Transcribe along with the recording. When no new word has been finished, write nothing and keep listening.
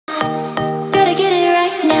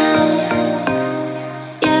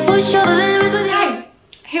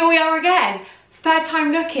here we are again. Third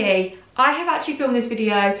time lucky. I have actually filmed this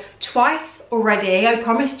video twice already. I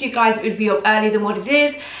promised you guys it would be up earlier than what it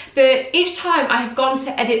is, but each time I have gone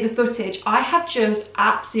to edit the footage, I have just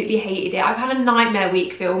absolutely hated it. I've had a nightmare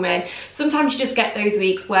week filming. Sometimes you just get those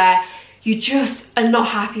weeks where you just are not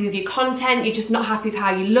happy with your content, you're just not happy with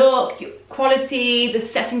how you look, your quality, the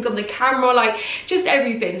settings on the camera, like just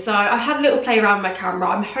everything. So I had a little play around with my camera.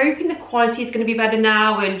 I'm hoping the quality is going to be better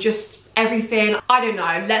now and just everything. I don't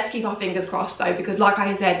know, let's keep our fingers crossed though, because like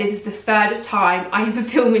I said, this is the third time I am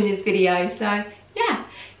filming this video, so yeah.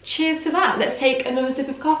 Cheers to that. Let's take another sip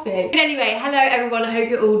of coffee. But anyway, hello everyone, I hope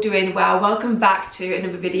you're all doing well. Welcome back to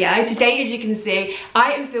another video. Today, as you can see,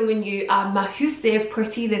 I am filming you a massive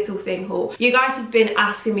Pretty Little Thing haul. You guys have been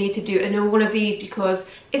asking me to do another one of these because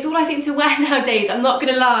it's all I seem to wear nowadays. I'm not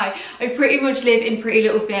gonna lie, I pretty much live in Pretty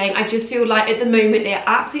Little Thing. I just feel like at the moment they're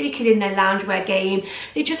absolutely killing their loungewear game.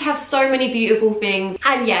 They just have so many beautiful things,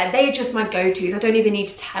 and yeah, they are just my go-tos. I don't even need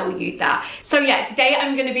to tell you that. So yeah, today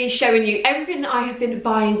I'm gonna be showing you everything that I have been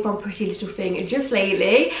buying from Pretty Little Thing. And just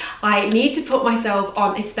lately I need to put myself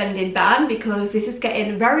on a spending ban because this is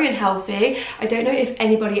getting very unhealthy. I don't know if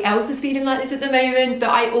anybody else is feeling like this at the moment, but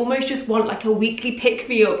I almost just want like a weekly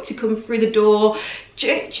pick-me-up to come through the door. Do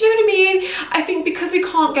you know what I mean? I think because we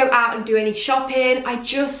can't go out and do any shopping,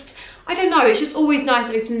 I don't know, it's just always nice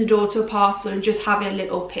opening the door to a parcel and just having a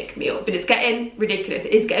little pick-me-up. But it's getting ridiculous,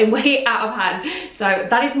 it is getting way out of hand. So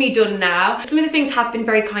that is me done now. Some of the things have been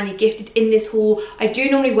very kindly gifted in this haul. I do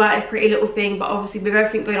normally wear a Pretty Little Thing, but obviously with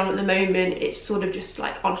everything going on at the moment, it's sort of just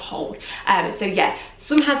like on hold. So yeah,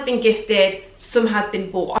 some has been gifted, some has been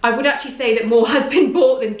bought. I would actually say that more has been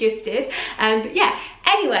bought than gifted. But yeah,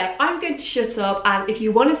 anyway, I'm going to shut up, and if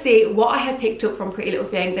you want to see what I have picked up from Pretty Little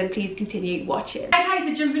Thing, then please continue watching. Okay,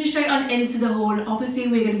 so jumping straight on into the haul, and obviously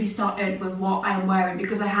we're going to be starting with what I am wearing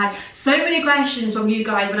because I had so many questions from you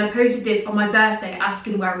guys when I posted this on my birthday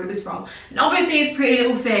asking where it was from. And obviously it's Pretty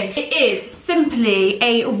Little Thing. It is simply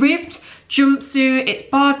a ribbed jumpsuit. It's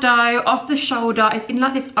Bordeaux, off the shoulder. It's in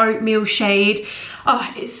like this oatmeal shade.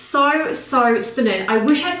 Oh, it's so stunning. I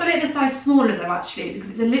wish I'd got it in a size smaller though, actually,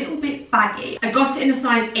 because it's a little bit baggy. I got it in a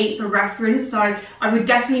size 8 for reference, so I would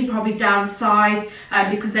definitely probably downsize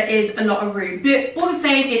because there is a lot of room. But all the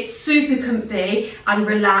same, it's super comfy and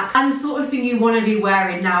relaxed and the sort of thing you want to be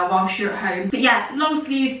wearing now whilst you're at home. But yeah, long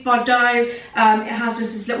sleeves, Bordeaux. It has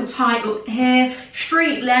just this little tie up here,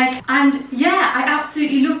 straight leg, and yeah, I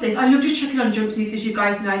absolutely love this. I love just checking on jumpsuits, as you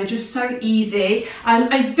guys know, they're just so easy.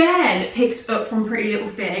 I then picked up from Pretty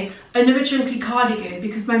Little Thing another chunky cardigan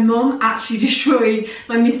because my mum actually destroyed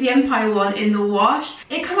my Missy Empire one in the wash.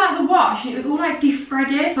 It came out of the wash and it was all like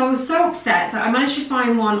defreaded, so I was so upset. So I managed to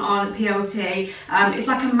find one on PLT. It's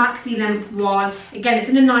like a maxi length one. Again, it's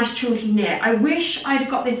in a nice chunky knit. I wish I'd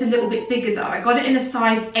got this a little bit bigger though. I got it in a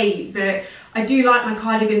size 8, but I do like my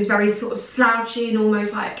cardigans very sort of slouchy and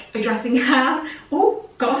almost like a dressing gown. Oh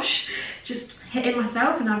gosh, just hitting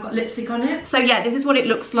myself and I've got lipstick on it. So yeah, this is what it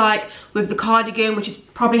looks like with the cardigan, which is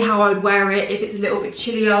probably how I would wear it if it's a little bit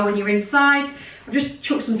chillier when you're inside. I've just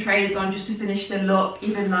chucked some trainers on just to finish the look,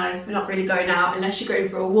 even though we're not really going out unless you're going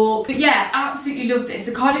for a walk. But yeah, absolutely love this.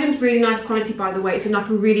 The cardigan's really nice quality, by the way. It's in like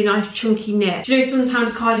a really nice chunky knit. Do you know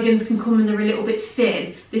sometimes cardigans can come and they're a little bit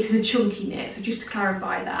thin? This is a chunky knit, so just to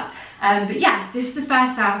clarify that. But yeah, this is the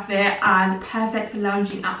first outfit and perfect for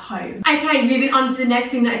lounging at home. Okay, moving on to the next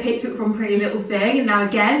thing that I picked up from Pretty Little Thing. And now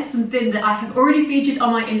again, something that I have already featured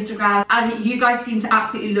on my Instagram, and you guys seem to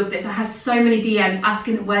absolutely love this. I had so many DMs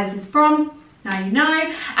asking where this is from. Now you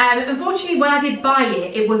know. Unfortunately, when I did buy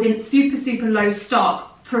it, it was in super low stock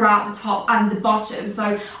throughout the top and the bottom,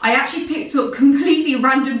 so I actually picked up completely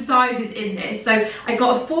random sizes in this. So I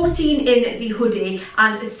got a 14 in the hoodie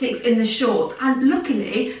and a 6 in the shorts, and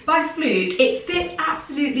luckily by fluke it fits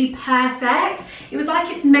absolutely perfect. It was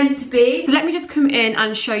like it's meant to be. So let me just come in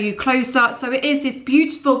and show you closer. So it is this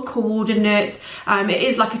beautiful coordinate. It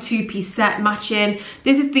is like a 2-piece set matching.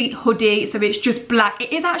 This is the hoodie, so it's just black.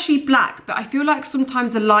 It is actually black, but I feel like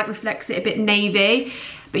sometimes the light reflects it a bit navy.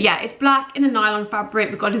 But yeah, it's black in a nylon fabric.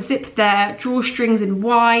 We've got a zip there, drawstrings in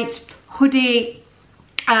white, hoodie,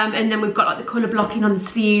 and then we've got like the colour blocking on the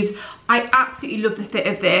sleeves. I absolutely love the fit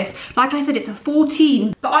of this. Like I said, it's a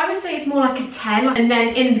 14, but I would say it's more like a 10. And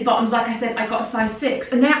then in the bottoms, like I said, I got a size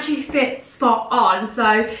 6, and they actually fit spot on.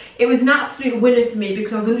 So it was an absolute winner for me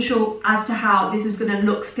because I was unsure as to how this was going to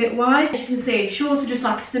look fit-wise. As you can see, shorts are just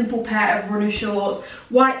like a simple pair of runner shorts,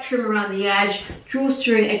 white trim around the edge,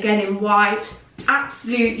 drawstring again in white.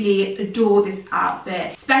 Absolutely adore this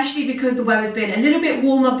outfit, especially because the weather's been a little bit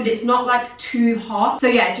warmer, but it's not like too hot. So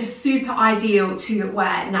yeah, just super ideal to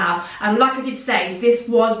wear now. Like I did say, this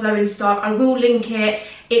was low in stock. I will link it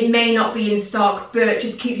it may not be in stock, but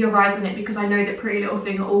just keep your eyes on it because I know that Pretty Little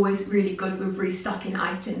Thing are always really good with restocking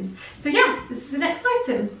items. So yeah, this is the next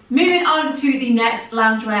item. Moving on to the next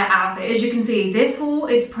loungewear outfit. As you can see, this haul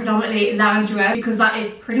is predominantly loungewear because that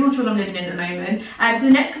is pretty much what I'm living in at the moment. So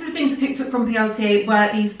the next couple of things I picked up from PLT were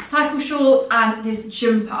these cycle shorts and this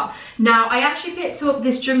jumper. Now, I actually picked up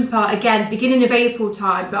this jumper again beginning of April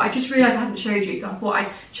time, but I just realised I hadn't showed you, so I thought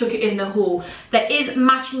I'd chuck it in the haul. There is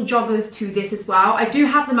matching joggers to this as well. I do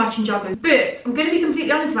have the matching joggers, but I'm going to be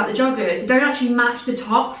completely honest about the joggers. They don't actually match the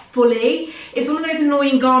top fully. It's one of those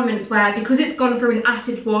annoying garments where, because it's gone through an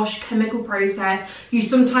acid wash chemical process, you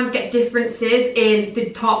sometimes get differences in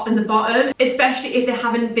the top and the bottom, especially if they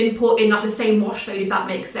haven't been put in like the same wash load, if that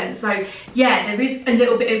makes sense. So yeah, there is a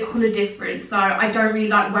little bit of colour difference, so I don't really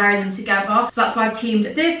like wearing them together. So that's why I've teamed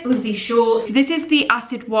this with these shorts. So this is the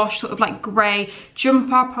acid wash sort of like grey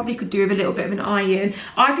jumper. Probably could do with a little bit of an iron.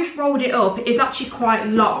 I just rolled it up. It's actually quite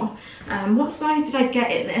long. What size did I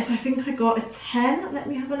get in this? I think I got a 10. Let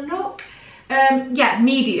me have a look. Yeah,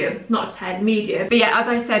 medium, not a 10, medium. But yeah, as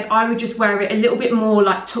I said, I would just wear it a little bit more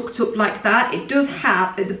like tucked up like that. It does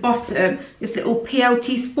have at the bottom this little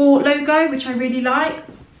PLT Sport logo, which I really like.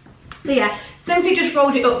 So yeah, simply just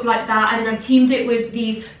rolled it up like that, and then I've teamed it with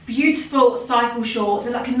these beautiful cycle shorts.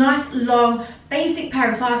 They're like a nice long basic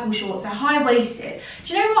pair of cycle shorts. They're high-waisted.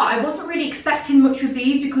 Do you know what? I wasn't really expecting much with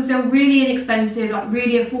these because they're really inexpensive, like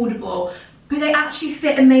really affordable, but they actually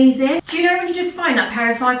fit amazing. Do you know when you just find that pair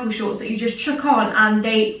of cycle shorts that you just chuck on and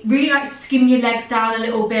they really like skim your legs down a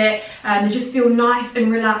little bit, and they just feel nice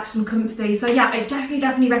and relaxed and comfy? So yeah, I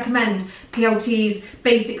definitely recommend PLT's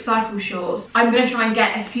basic cycle shorts. I'm going to try and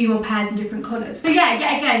get a few more pairs in different colours. So yeah,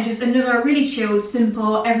 yet again, just another really chilled,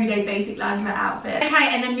 simple, everyday basic loungewear outfit. Okay,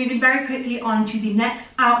 and then moving very quickly on to the next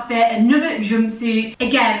outfit, another jumpsuit.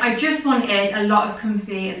 Again, I just wanted a lot of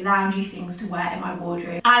comfy, loungy things to wear in my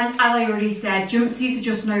wardrobe. And as I already said, jumpsuits are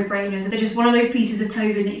just no-brainers. They're just one of those pieces of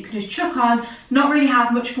clothing that you can just chuck on, not really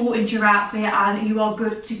have much thought into your outfit, and you are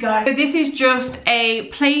good to go. So this is just a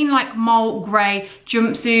plain like malt grey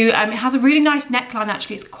jumpsuit. It has a really nice neckline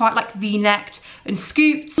actually. It's quite like V-necked and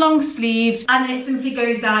scooped, long sleeved, and then it simply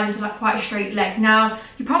goes down into like quite a straight leg. Now,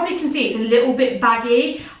 you probably can see it's a little bit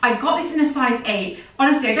baggy. I got this in a size 8.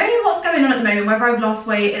 Honestly, I don't know what's going on at the moment, whether I've lost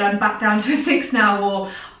weight and I'm back down to a 6 now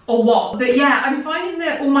or what, but yeah, I'm finding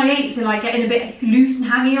that all my 8s are like getting a bit loose and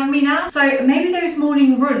hanging on me now. So maybe those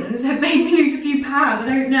morning runs have made me lose a few pounds, I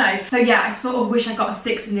don't know. So yeah, I sort of wish I got a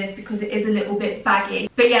 6 in this because it is a little bit baggy.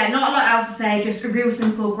 But yeah, not a lot else to say, just a real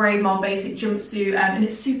simple grey mold basic jumpsuit, and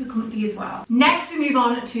it's super comfy as well. Next we move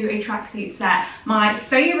on to a tracksuit set, my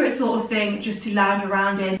favourite sort of thing just to lounge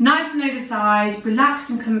around in. Nice and oversized, relaxed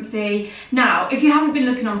and comfy. Now, if you haven't been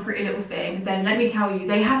looking on Pretty Little Thing, then let me tell you,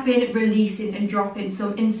 they have been releasing and dropping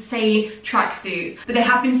some insane tracksuits, but they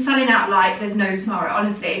have been selling out like there's no tomorrow.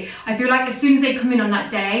 Honestly, I feel like as soon as they come in on that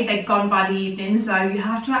day, they're gone by the evening, so you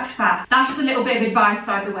have to act fast. That's just a little bit of advice,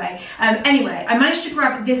 by the way. Anyway, I managed to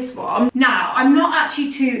grab this one. Now, I'm not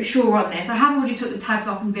actually too sure on this. I have already took the tags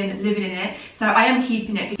off and been living in it, so I am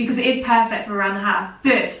keeping it because it is perfect for around the house,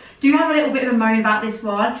 but do have a little bit of a moan about this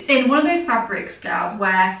one. It's in one of those fabrics, girls,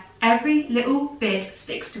 where every little bit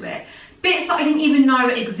sticks to it. Bits that I didn't even know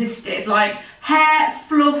existed, like hair,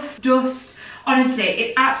 fluff, dust. Honestly,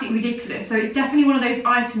 it's absolutely ridiculous. So it's definitely one of those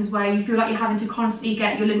items where you feel like you're having to constantly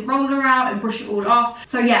get your lint roller out and brush it all off.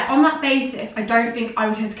 So yeah, on that basis, I don't think I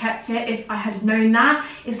would have kept it if I had known that.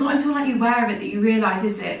 It's not until like you wear it that you realise,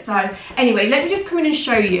 is it? So anyway, let me just come in and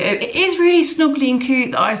show you. It is really snuggly and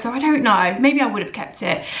cute though, so I don't know. Maybe I would have kept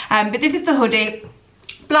it. But this is the hoodie.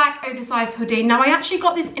 Black oversized hoodie. Now I actually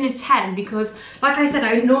got this in a 10 because like I said,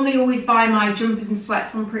 I normally always buy my jumpers and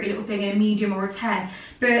sweats from Pretty Little Thing in a medium or a 10,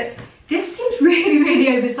 but this seems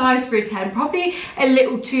really oversized for a 10, probably a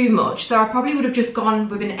little too much, so I probably would have just gone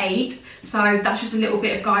with an 8. So that's just a little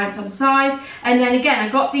bit of guidance on size. And then again, I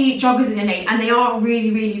got the joggers in an 8 and they are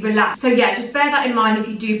really relaxed. So yeah, just bear that in mind if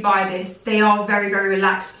you do buy this. They are very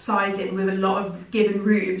relaxed sizing with a lot of given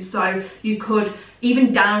room, so you could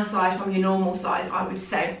even downsize from your normal size, I would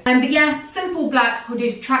say. But yeah, simple black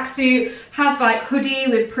hooded tracksuit, has like hoodie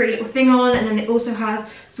with Pretty Little Thing on, and then it also has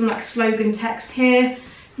some like Slogan text here.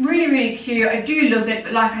 Really cute. I do love it,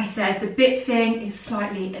 but like I said, the bit thing is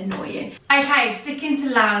slightly annoying. Okay, sticking to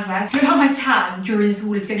loungewear. I feel like my tan during this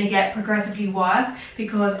haul is going to get progressively worse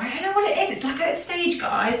because I don't know what it is. It's like at a stage,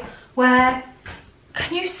 guys, where,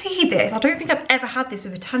 can you see this? I don't think I've ever had this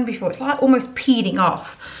with a tan before. It's like almost peeling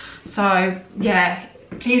off. So yeah,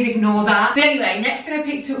 please ignore that. But anyway, next thing I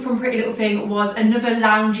picked up from Pretty Little Thing was another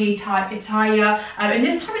loungy type attire, and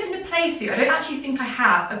this time it's in a play suit. I don't actually think I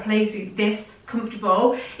have a play suit this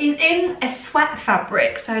comfortable. It's in a sweat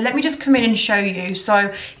fabric, so let me just come in and show you.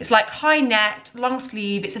 So it's like high necked, long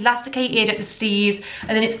sleeve, it's elasticated at the sleeves,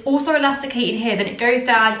 and then it's also elasticated here, then it goes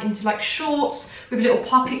down into like shorts with little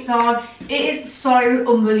pockets on. It is so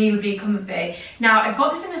unbelievably comfy. Now I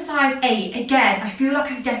got this in a size 8. Again, I feel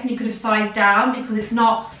like I definitely could have sized down because it's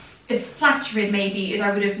not as flattering maybe as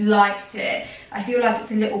I would have liked it. I feel like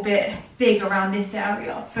it's a little bit big around this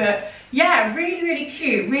area, but yeah, really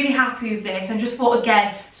cute, really happy with this. And just thought,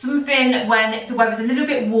 again, something when the weather's a little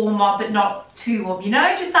bit warmer but not too warm, you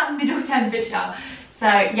know, just that middle temperature. So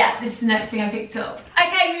yeah, this is the next thing I picked up.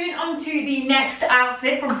 Okay, moving on to the next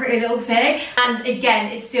outfit from Pretty Little Thing. And again,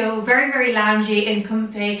 it's still very loungy and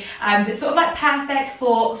comfy, but sort of like perfect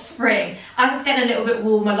for spring. As it's getting a little bit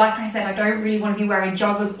warmer, like I said, I don't really want to be wearing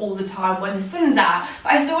joggers all the time when the sun's out,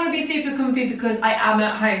 but I still want to be super comfy because I am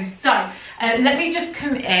at home. So let me just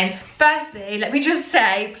come in. Firstly, let me just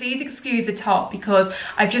say, please excuse the top because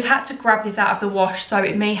I've just had to grab this out of the wash, so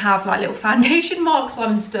it may have like little foundation marks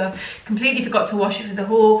on and stuff. Completely forgot to wash it for the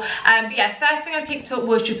haul. But yeah, first thing I picked up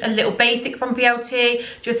was just a little basic from PLT,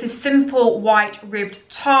 just a simple white ribbed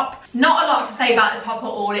top. Not a lot to say about the top at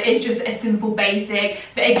all, it is just a simple basic,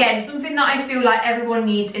 but again, something that I feel like everyone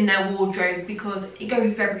needs in their wardrobe because it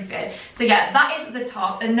goes with everything. So yeah, that is the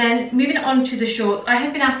top. And then moving on to the shorts, I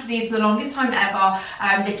have been after these for the longest time ever.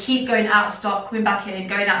 They keep going out of stock, coming back in,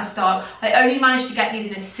 going out of stock. I only managed to get these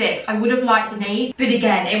in a 6. I would have liked an 8, but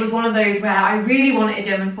again, it was one of those where I really wanted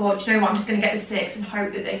them and thought, you know what, I'm just going to get the 6 and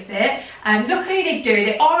hope that they fit. Luckily they do.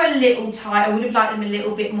 They are a little tight. I would have liked them a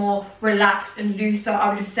little bit more relaxed and looser, I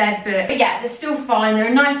would have said, but yeah, they're still fine. They're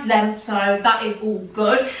a nice length, so that is all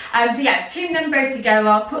good. So yeah, teamed them both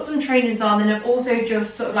together, put some trainers on, and I've also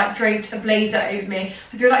just sort of like draped a blazer over me.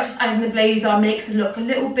 I feel like just adding the blazer makes it look a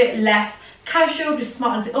little bit less casual, just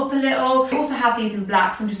smartens it up a little. I also have these in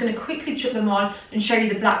black, so I'm just going to quickly chuck them on and show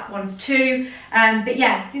you the black ones too. But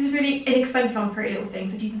yeah, these are really inexpensive on Pretty Little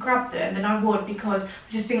Things, so if you can grab them then I would, because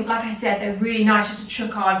I just think, like I said, they're really nice just to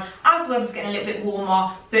chuck on as the weather's getting a little bit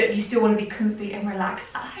warmer, but you still want to be comfy and relaxed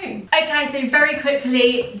at home. Okay, so very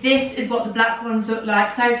quickly, this is what the black ones look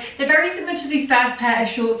like. So they're very similar to the first pair of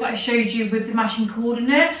shorts that I showed you with the matching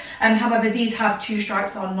coordinate, however these have 2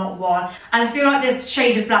 stripes on, not 1, and I feel like the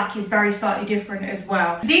shade of black is very slightly different as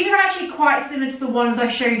well. These are actually quite similar to the ones I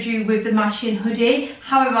showed you with the matching hoodie,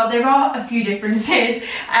 however there are a few differences.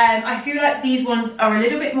 I feel like these ones are a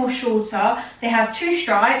little bit more shorter. They have 2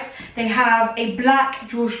 stripes, they have a black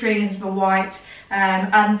drawstring instead of a white,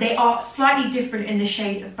 and they are slightly different in the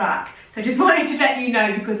shade of black. So just wanted to let you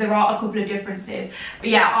know because there are a couple of differences. But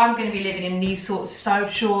yeah, I'm going to be living in these sorts of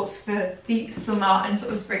styled shorts for the summer and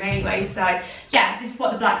sort of spring anyway. So yeah, this is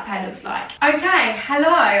what the black pair looks like. Okay, hello.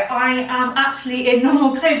 I am actually in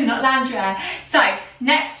normal clothes and not loungewear. So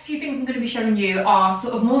next few things I'm going to be showing you are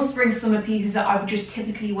sort of more spring summer pieces that I would just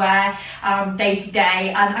typically wear day to day.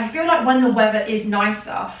 And I feel like when the weather is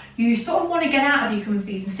nicer, you sort of want to get out of your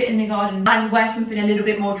comfies and sit in the garden and wear something a little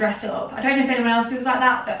bit more dressed up. I don't know if anyone else feels like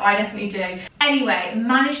that, but I definitely do. Anyway,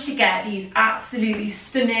 managed to get these absolutely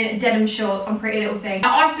stunning denim shorts on Pretty Little Thing.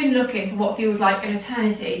 Now, I've been looking for what feels like an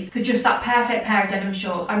eternity for just that perfect pair of denim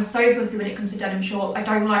shorts. I'm so fussy when it comes to denim shorts. I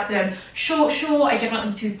don't like them short, I don't like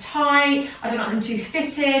them too tight, I don't like them too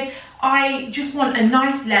fitted. I just want a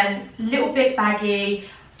nice length, a little bit baggy.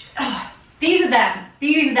 These are them.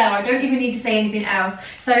 These are them. I don't even need to say anything else.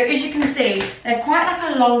 So as you can see, they're quite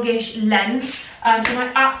like a longish length. And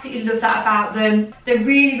I absolutely love that about them. They're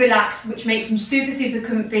really relaxed, which makes them super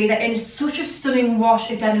comfy. They're in such a stunning wash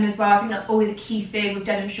of denim as well. I think that's always a key thing with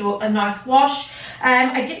denim shorts, a nice wash.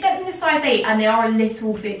 I did get them in a size 8 and they are a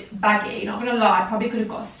little bit baggy, not gonna lie, I probably could have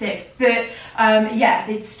got a 6, but yeah,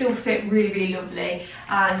 they still fit really lovely.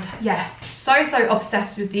 And yeah, so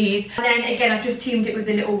obsessed with these. And then again, I've just teamed it with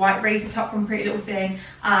the little white razor top from Pretty Little Thing,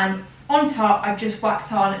 and on top I've just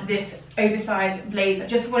whacked on this oversized blazer,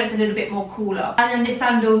 just when it's a little bit more cooler. And then the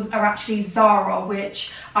sandals are actually Zara,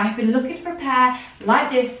 which I've been looking for a pair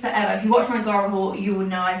like this forever. If you watch my Zara haul, you will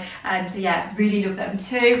know. So yeah, really love them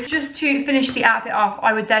too. Just to finish the outfit off,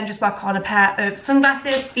 I would then just whack on a pair of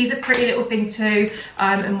sunglasses. These are Pretty Little Thing too,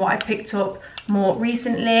 and what I picked up more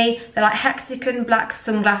recently. They're like hexagon black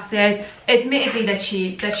sunglasses. Admittedly, they're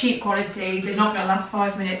cheap quality. They're not gonna last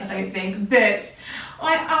 5 minutes, I don't think, but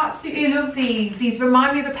I absolutely love these. These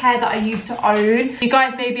remind me of a pair that I used to own. You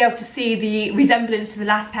guys may be able to see the resemblance to the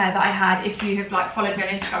last pair that I had if you have like followed me on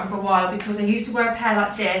Instagram for a while, because I used to wear a pair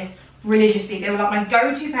like this religiously. They were like my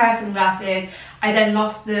go-to pair of sunglasses, I then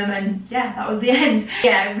lost them, and yeah, that was the end.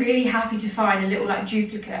 Yeah, really happy to find a little like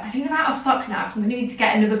duplicate. I think they're out of stock now, so I'm gonna need to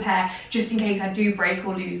get another pair just in case I do break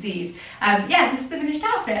or lose these. Yeah, this is the finished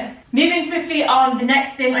outfit. Moving swiftly on, the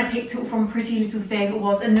next thing I picked up from PRETTYLITTLETHING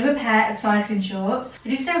was another pair of cycling shorts. I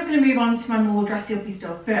did say I was going to move on to my more dressy uppy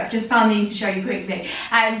stuff, but I just found these to show you quickly.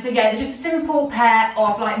 So yeah, they're just a simple pair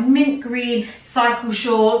of like mint green cycle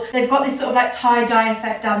shorts. They've got this sort of like tie-dye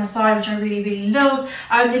effect down the side, which I really, really love.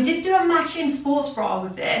 They did do a matching sports bra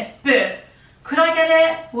with this, but could I get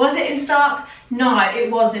it? Was it in stock? No,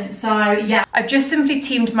 it wasn't. So yeah, I've just simply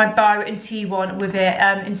teamed my bow and T1 with it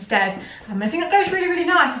instead. I think it goes really, really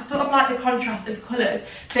nice. I sort of like the contrast of colours.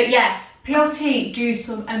 But yeah, PLT do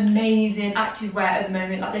some amazing activewear at the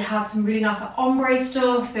moment. Like they have some really nice like ombre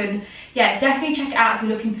stuff, and yeah, definitely check it out if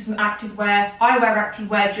you're looking for some activewear. I wear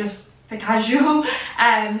activewear just for casual.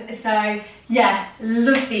 So yeah,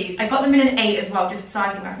 love these. I got them in an 8 as well, just for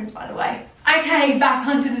sizing reference, by the way. Okay, back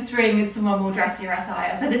onto the string with some more dressier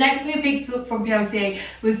attire. So the next thing I picked up from PLT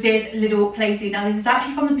was this little playsuit. Now this is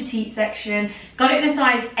actually from the petite section. Got it in a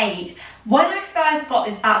size 8. When I first got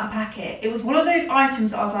this out of the packet, it was one of those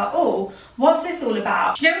items that I was like, oh, what's this all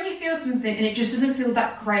about? Do you know when you feel something and it just doesn't feel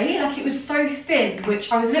that great? Like it was so thin,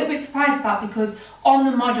 which I was a little bit surprised about, because on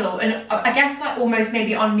the model, and I guess like almost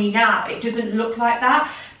maybe on me now, it doesn't look like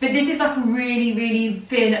that. But this is like a really, really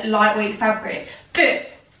thin, lightweight fabric.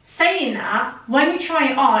 But saying that, when you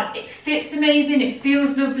try it on, it fits amazing, it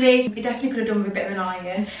feels lovely. It definitely could have done with a bit of an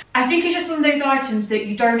iron. I think it's just one of those items that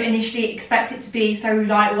you don't initially expect it to be so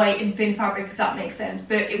lightweight and thin fabric, if that makes sense.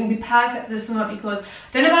 But it will be perfect for the summer, because I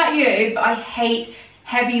don't know about you, but I hate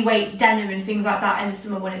heavyweight denim and things like that in the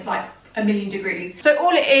summer when it's like 1,000,000 degrees. So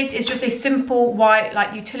all it is just a simple white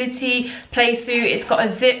like utility playsuit. It's got a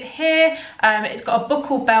zip here, it's got a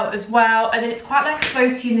buckle belt as well, and then it's quite like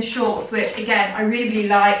floaty in the shorts, which again I really, really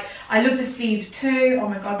like. I love the sleeves too. Oh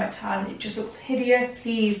my god, my tan, it just looks hideous.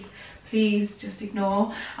 Please just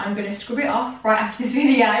ignore. I'm going to scrub it off right after this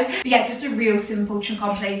video. But yeah, just a real simple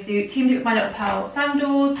chuck-on playsuit. Teamed it with my little pearl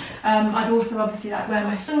sandals. I'd also obviously like wear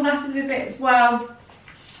my sunglasses with it as well.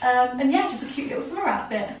 And yeah, just a cute little summer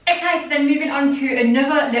outfit. Okay, so then moving on to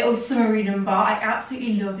another little summery number. I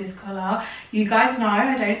absolutely love this colour. You guys know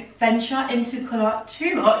I don't venture into colour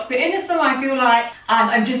too much, but in the summer I feel like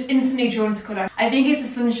I'm just instantly drawn to colour. I think it's the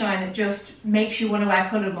sunshine that just makes you want to wear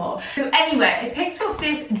colour more. So anyway, I picked up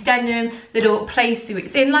this denim little playsuit.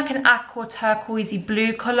 It's in like an aqua turquoisey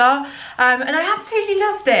blue colour, and I absolutely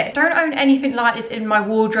love this. Don't own anything like this in my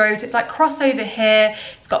wardrobe. So it's like crossover here,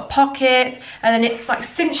 it's got pockets, and then it's like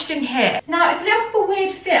cinched in here. Now it's a little bit of a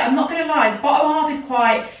weird fit, I'm not gonna lie. The bottom half is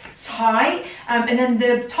quite tight, and then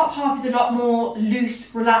the top half is a lot more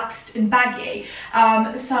loose, relaxed and baggy.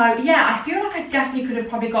 So yeah, I feel like I definitely could have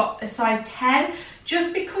probably got a size 10,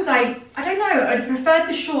 just because I don't know, I'd preferred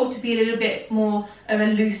the shorts to be a little bit more of a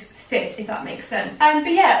loose fit, if that makes sense. But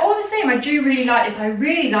yeah, all the same, I do really like this. I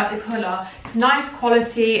really like the colour. It's nice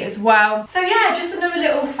quality as well. So yeah, just another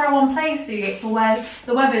little throw-on playsuit for when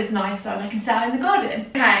the weather's nicer and I can sit out in the garden.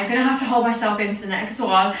 Okay, I'm gonna have to hold myself in for the next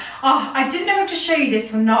one. Oh, I didn't know if to show you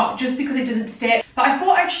this or not, just because it doesn't fit. But I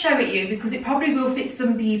thought I'd show it you because it probably will fit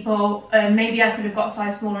some people. Maybe I could have got a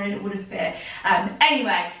size smaller and it would have fit.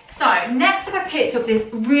 Anyway, so next up I picked up this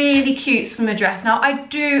really cute summer dress. Now I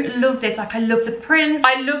do love this, like I love the print,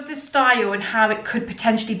 I love the style and how it could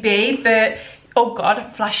potentially be, but oh god,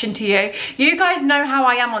 I'm flashing to you. You guys know how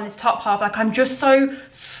I am on this top half. Like I'm just so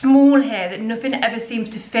small here that nothing ever seems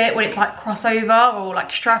to fit when it's like crossover or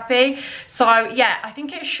like strappy. So yeah, I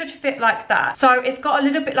think it should fit like that. So it's got a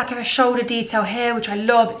little bit like of a shoulder detail here, which I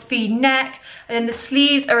love. It's V-neck, and then the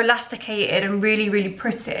sleeves are elasticated and really, really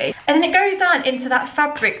pretty. And then it goes down into that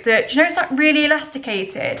fabric that, do you know, it's like really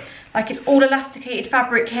elasticated. Like it's all elasticated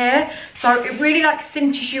fabric here, so it really like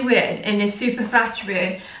cinches you in and is super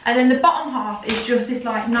flattering. And then the bottom half is just this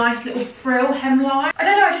like nice little frill hemline. I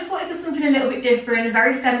don't know, I just thought this was something a little bit different,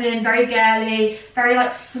 very feminine, very girly, very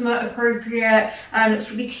like summer appropriate. Looks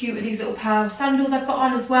really cute with these little pearl sandals I've got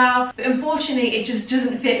on as well. But unfortunately, it just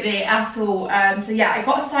doesn't fit me at all. So yeah, I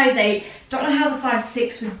got a size 8. Don't know how the size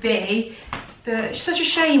 6 would be. But it's such a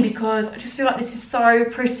shame because I just feel like this is so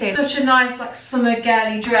pretty. Such a nice like summer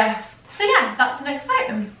girly dress. So yeah, that's the next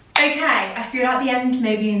item. Okay, I feel like the end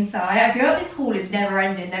may be in sight. I feel like this haul is never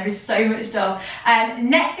ending. There is so much stuff.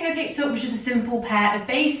 Next thing I picked up was just a simple pair of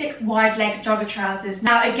basic wide leg jogger trousers.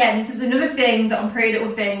 Now again, this was another thing that on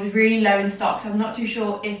PRETTYLITTLETHING was really low in stock, so I'm not too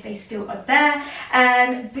sure if they still are there.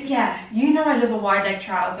 But yeah, you know I love a wide leg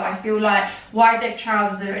trouser. I feel like wide leg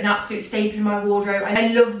trousers are an absolute staple in my wardrobe. I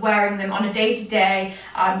love wearing them on a day-to-day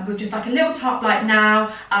with just like a little top like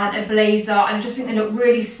now and a blazer, and I just think they look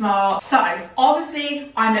really smart. So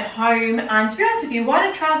obviously I'm at home, and to be honest with you, wide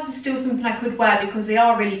leg trousers are still something I could wear because they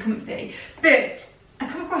are really comfy, but I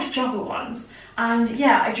come across jogger ones, and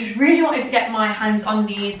yeah, I just really wanted to get my hands on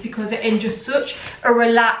these because they're in just such a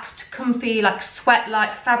relaxed, comfy, like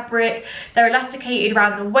sweat-like fabric. They're elasticated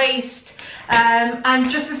around the waist,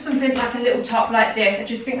 and just with something like a little top like this, I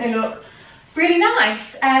just think they look really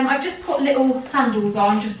nice. I've just put little sandals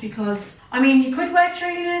on just because, I mean, you could wear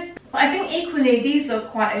trainers, but I think equally these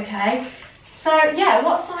look quite okay. So yeah,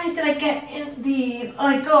 what size did I get in these?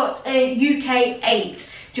 I got a UK 8,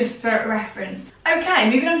 just for reference. Okay,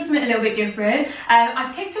 moving on to something a little bit different.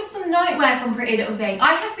 I picked up some nightwear from PRETTYLITTLETHING.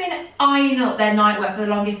 I have been eyeing up their nightwear for the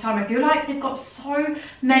longest time. I feel like they've got so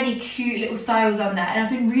many cute little styles on there, and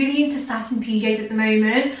I've been really into satin PJs at the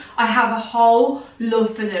moment. I have a whole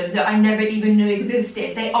love for them that I never even knew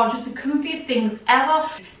existed. They are just the comfiest things ever.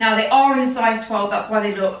 Now they are in a size 12, that's why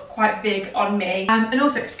they look quite big on me. And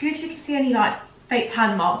also, excuse if you can see any like fake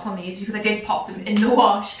tan marks on these because I did pop them in the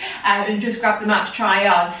wash and just grab them out to try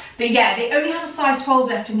on. But yeah, they only had a size 12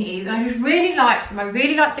 left in these, and I just really liked them. I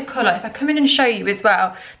really like the colour. If I come in and show you as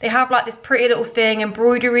well, they have like this pretty little thing,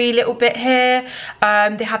 embroidery little bit here.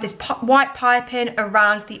 They have this white piping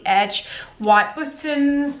around the edge, white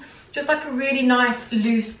buttons, just like a really nice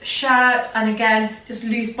loose shirt, and again, just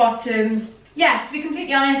loose bottoms. Yeah, to be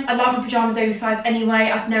completely honest, I like my pyjamas oversized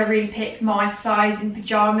anyway. I've never really picked my size in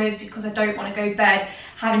pyjamas because I don't want to go to bed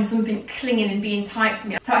having something clinging and being tight to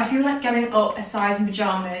me. So I feel like going up a size in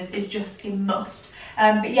pyjamas is just a must.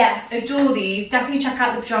 But yeah, adore these. Definitely check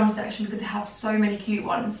out the pyjama section because they have so many cute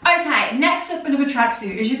ones. Okay, next up, another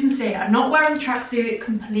tracksuit. As you can see, I'm not wearing the tracksuit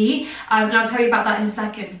complete, and I'll tell you about that in a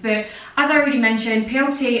second. But as I already mentioned,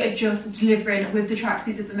 PLT are just delivering with the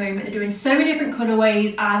tracksuits at the moment. They're doing so many different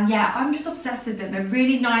colorways, and yeah, I'm just obsessed with them. They're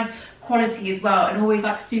really nice quality as well, and always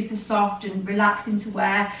like super soft and relaxing to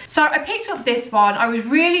wear. So I picked up this one. I was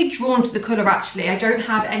really drawn to the colour actually. I don't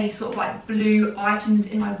have any sort of like blue items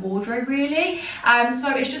in my wardrobe really, so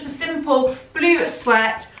it's just a simple blue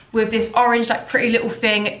sweat with this orange like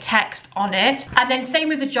PRETTYLITTLETHING text on it. And then same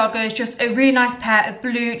with the joggers, just a really nice pair of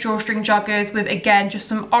blue drawstring joggers with again just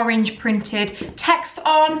some orange printed text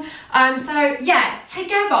on. So yeah,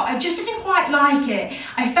 together I just didn't quite like it.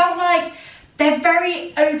 I felt like they're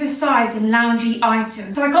very oversized and loungy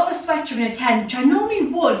items. So I got the sweater in a 10, which I normally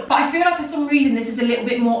would, but I feel like for some reason this is a little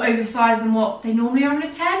bit more oversized than what they normally are in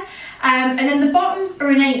a 10. And then the bottoms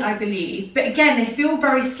are an 8, I believe, but again, they feel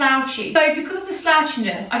very slouchy. So because of the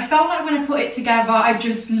slouchiness, I felt like when I put it together, I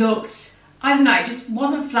just looked, I don't know, it just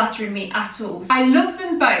wasn't flattering me at all. I love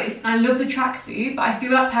them both, and I love the tracksuit, but I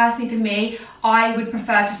feel like personally for me, I would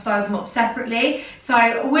prefer to style them up separately.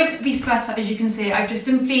 So with the sweater, as you can see, I've just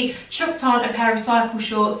simply chucked on a pair of cycle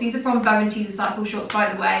shorts. These are from Petite, the cycle shorts,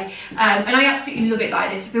 by the way. And I absolutely love it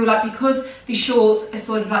like this. I feel like because the shorts are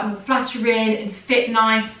sort of like more flattering and fit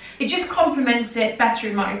nice, it just complements it better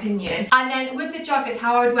in my opinion. And then with the joggers,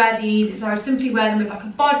 how I would wear these is I would simply wear them with like a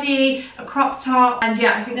body, a crop top, and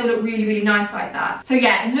yeah, I think they'll look really, really nice like that. So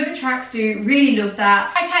yeah, another tracksuit, really love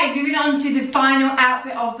that. Okay, moving on to the final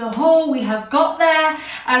outfit of the haul we have got there.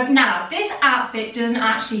 Now, this outfit doesn't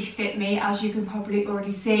actually fit me, as you can probably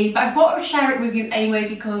already see, but I thought I would share it with you anyway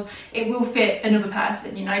because it will fit another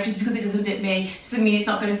person, you know, just because it doesn't fit me doesn't mean it's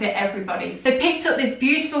not going to fit everybody. So I picked up this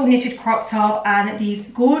beautiful knitted crop top and these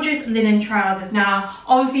gorgeous linen trousers. Now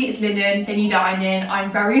obviously it's linen, they need ironing,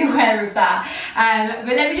 I'm very aware of that,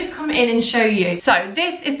 but let me just come in and show you. So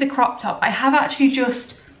this is the crop top. I have actually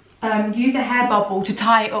just use a hair bubble to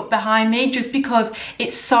tie it up behind me just because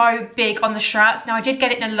it's so big on the straps. Now I did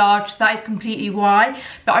get it in a large, so that is completely why,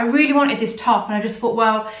 but I really wanted this top and I just thought,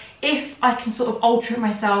 well, if I can sort of alter it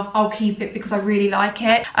myself, I'll keep it because I really like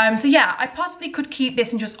it. So yeah, I possibly could keep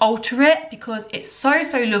this and just alter it because it's so,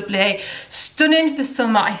 so lovely. Stunning for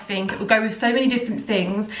summer, I think. It will go with so many different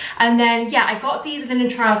things. And then, yeah, I got these linen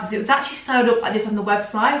trousers. It was actually styled up like this on the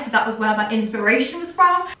website, so that was where my inspiration was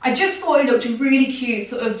from. I just thought it looked a really cute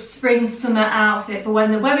sort of spring, summer outfit for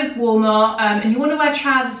when the weather's warmer and you want to wear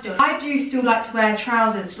trousers still. I do still like to wear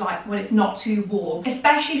trousers like when it's not too warm,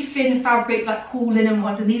 especially thin fabric, like cool linen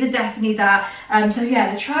ones, and these are definitely that. So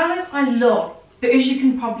yeah, the trousers I love. but as you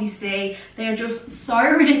can probably see, they are just so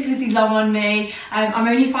ridiculously long on me. I'm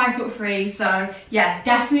only 5'3", so yeah,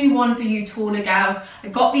 definitely one for you taller gals. I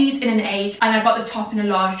got these in an 8 and I got the top in a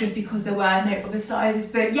large just because there were no other sizes.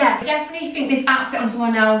 But yeah, I definitely think this outfit on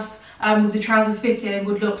someone else with the trousers fitted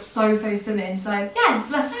would look so stunning. So yeah,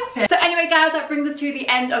 let's outfit. So anyway guys, that brings us to the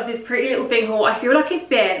end of this Pretty Little Thing haul. I feel like it's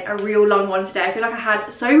been a real long one today. I feel like I had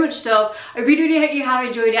so much stuff. I really hope you have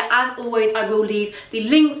enjoyed it. As always, I will leave the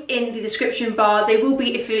links in the description bar. They will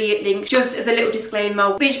be affiliate links, just as a little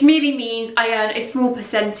disclaimer, which merely means I earn a small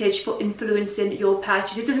percentage for influencing your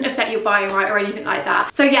purchase. It doesn't affect your buying right or anything like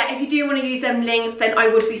that. So yeah, if you do want to use them links, then I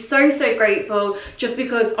would be so grateful, just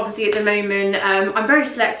because obviously at the moment I'm very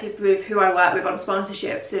selective with who I work with on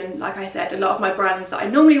sponsorships, and like I said, a lot of my brands that I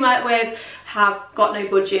normally work with have got no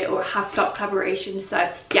budget or have stopped collaborations. So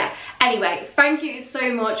yeah, anyway, thank you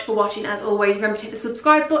so much for watching. As always, remember to hit the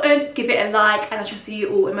subscribe button, give it a like, and I shall see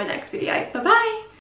you all in my next video. Bye bye.